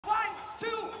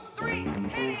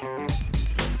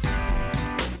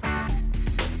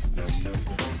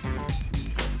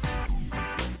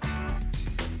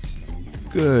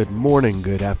Good morning,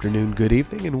 good afternoon, good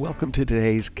evening, and welcome to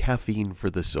today's Caffeine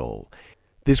for the Soul.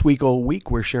 This week, all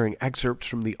week, we're sharing excerpts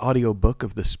from the audiobook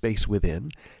of The Space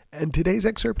Within, and today's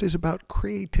excerpt is about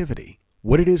creativity,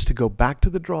 what it is to go back to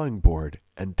the drawing board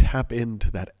and tap into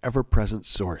that ever-present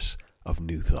source of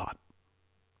new thought.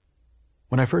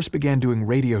 When I first began doing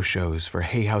radio shows for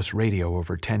Hay House Radio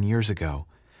over 10 years ago,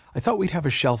 I thought we'd have a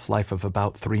shelf life of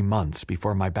about 3 months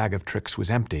before my bag of tricks was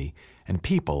empty, and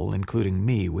people, including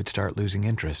me, would start losing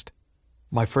interest.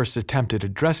 My first attempt at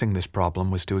addressing this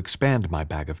problem was to expand my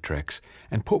bag of tricks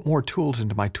and put more tools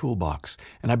into my toolbox,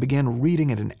 and I began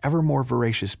reading at an ever more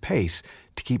voracious pace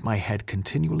to keep my head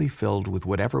continually filled with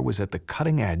whatever was at the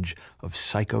cutting edge of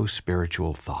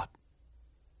psycho-spiritual thought.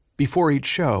 Before each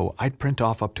show, I'd print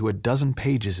off up to a dozen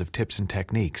pages of tips and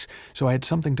techniques, so I had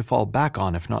something to fall back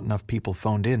on if not enough people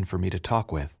phoned in for me to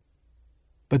talk with.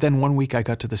 But then one week I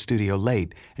got to the studio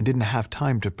late and didn't have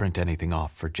time to print anything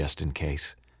off for just in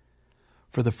case.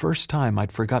 For the first time,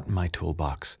 I'd forgotten my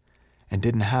toolbox and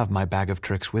didn't have my bag of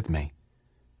tricks with me.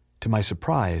 To my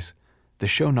surprise, the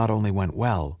show not only went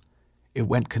well, it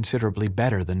went considerably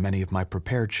better than many of my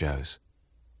prepared shows.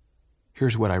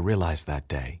 Here's what I realized that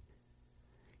day.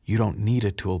 You don't need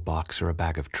a toolbox or a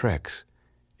bag of tricks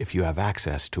if you have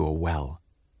access to a well.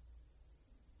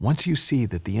 Once you see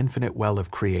that the infinite well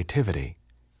of creativity,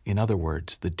 in other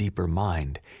words, the deeper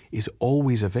mind, is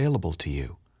always available to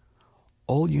you,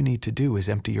 all you need to do is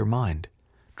empty your mind,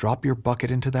 drop your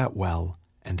bucket into that well,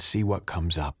 and see what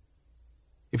comes up.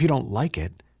 If you don't like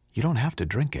it, you don't have to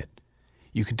drink it.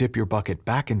 You can dip your bucket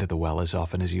back into the well as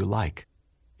often as you like.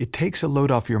 It takes a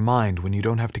load off your mind when you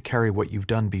don't have to carry what you've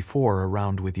done before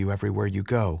around with you everywhere you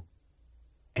go.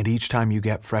 And each time you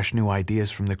get fresh new ideas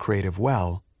from the creative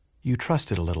well, you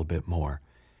trust it a little bit more,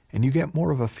 and you get more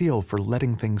of a feel for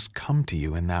letting things come to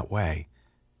you in that way.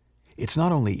 It's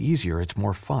not only easier, it's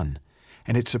more fun,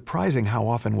 and it's surprising how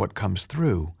often what comes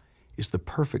through is the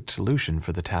perfect solution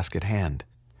for the task at hand.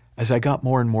 As I got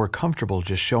more and more comfortable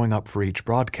just showing up for each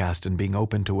broadcast and being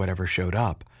open to whatever showed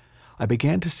up, I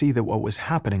began to see that what was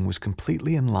happening was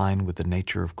completely in line with the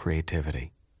nature of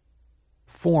creativity.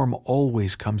 Form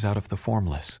always comes out of the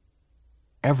formless.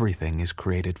 Everything is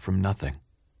created from nothing.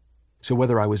 So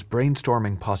whether I was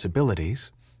brainstorming possibilities,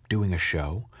 doing a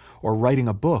show, or writing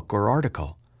a book or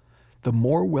article, the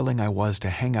more willing I was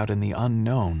to hang out in the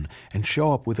unknown and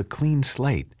show up with a clean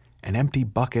slate, an empty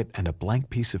bucket, and a blank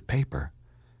piece of paper,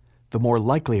 the more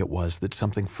likely it was that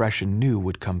something fresh and new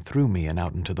would come through me and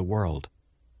out into the world.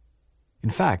 In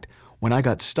fact, when I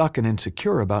got stuck and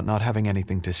insecure about not having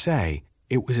anything to say,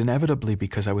 it was inevitably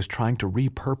because I was trying to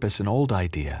repurpose an old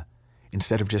idea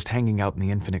instead of just hanging out in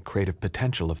the infinite creative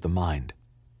potential of the mind.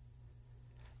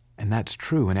 And that's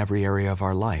true in every area of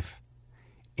our life.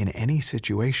 In any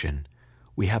situation,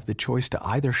 we have the choice to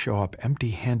either show up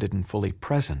empty-handed and fully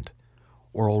present,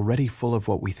 or already full of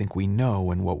what we think we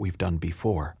know and what we've done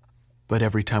before. But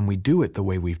every time we do it the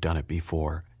way we've done it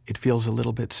before, it feels a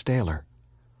little bit staler.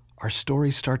 Our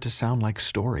stories start to sound like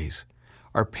stories.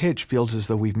 Our pitch feels as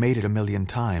though we've made it 1,000,000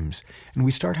 times, and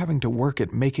we start having to work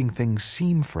at making things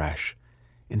seem fresh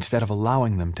instead of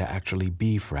allowing them to actually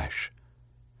be fresh.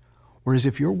 Whereas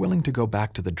if you're willing to go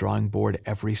back to the drawing board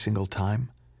every single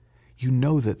time, you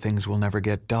know that things will never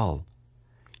get dull.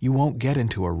 You won't get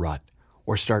into a rut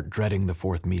or start dreading the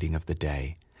 4th meeting of the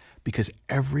day, because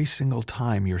every single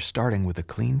time you're starting with a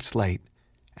clean slate,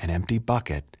 an empty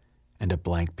bucket, and a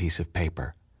blank piece of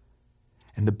paper.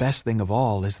 And the best thing of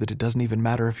all is that it doesn't even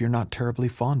matter if you're not terribly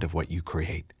fond of what you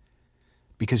create.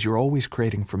 Because you're always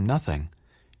creating from nothing,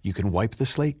 you can wipe the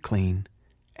slate clean,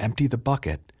 empty the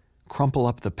bucket, crumple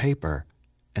up the paper,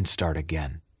 and start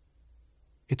again.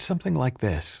 It's something like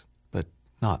this, but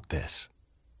not this.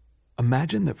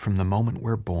 Imagine that from the moment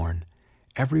we're born,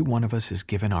 every one of us is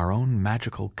given our own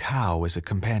magical cow as a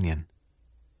companion.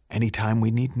 Anytime we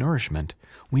need nourishment,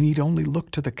 we need only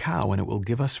look to the cow and it will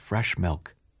give us fresh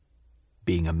milk.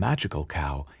 Being a magical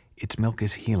cow, its milk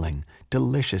is healing,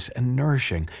 delicious, and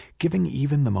nourishing, giving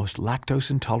even the most lactose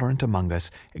intolerant among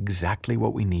us exactly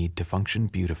what we need to function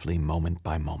beautifully moment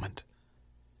by moment.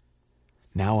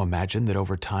 Now imagine that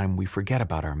over time we forget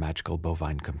about our magical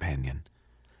bovine companion,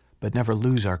 but never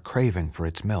lose our craving for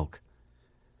its milk.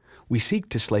 We seek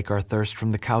to slake our thirst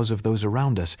from the cows of those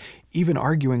around us, even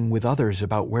arguing with others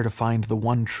about where to find the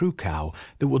one true cow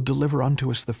that will deliver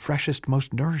unto us the freshest,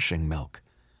 most nourishing milk.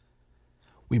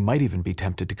 We might even be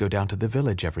tempted to go down to the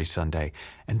village every Sunday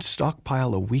and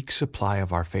stockpile a week's supply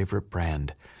of our favorite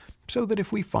brand, so that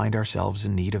if we find ourselves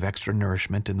in need of extra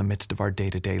nourishment in the midst of our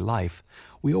day-to-day life,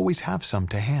 we always have some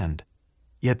to hand.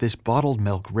 Yet this bottled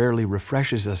milk rarely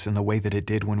refreshes us in the way that it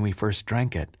did when we first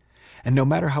drank it. And no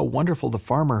matter how wonderful the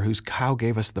farmer whose cow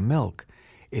gave us the milk,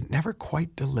 it never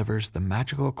quite delivers the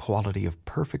magical quality of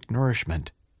perfect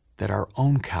nourishment that our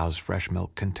own cow's fresh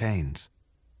milk contains.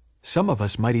 Some of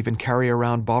us might even carry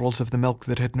around bottles of the milk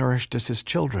that had nourished us as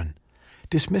children,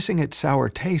 dismissing its sour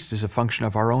taste as a function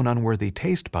of our own unworthy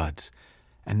taste buds,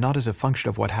 and not as a function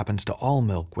of what happens to all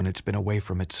milk when it's been away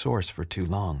from its source for too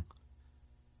long.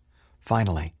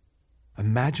 Finally,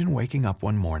 imagine waking up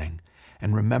one morning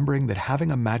and remembering that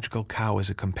having a magical cow as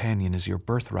a companion is your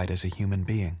birthright as a human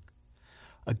being,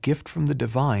 a gift from the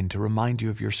divine to remind you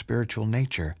of your spiritual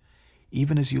nature,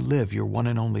 even as you live your one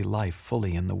and only life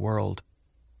fully in the world.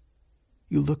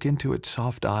 You look into its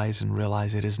soft eyes and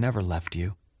realize it has never left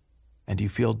you, and you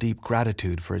feel deep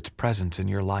gratitude for its presence in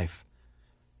your life.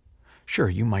 Sure,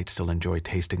 you might still enjoy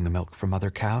tasting the milk from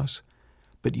other cows,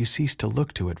 but you cease to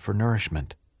look to it for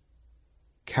nourishment.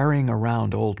 Carrying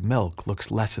around old milk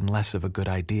looks less and less of a good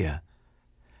idea,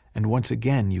 and once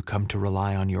again you come to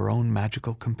rely on your own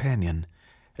magical companion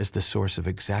as the source of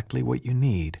exactly what you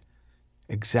need,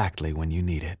 exactly when you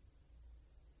need it.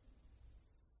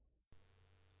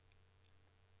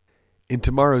 In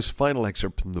tomorrow's final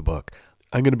excerpt from the book,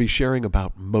 I'm going to be sharing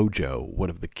about mojo, one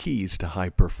of the keys to high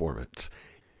performance.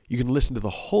 You can listen to the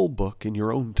whole book in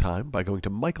your own time by going to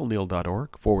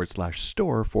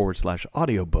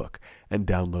michaelneill.org/store/audiobook and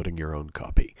downloading your own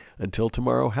copy. Until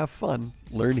tomorrow, have fun,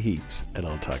 learn heaps, and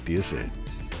I'll talk to you soon.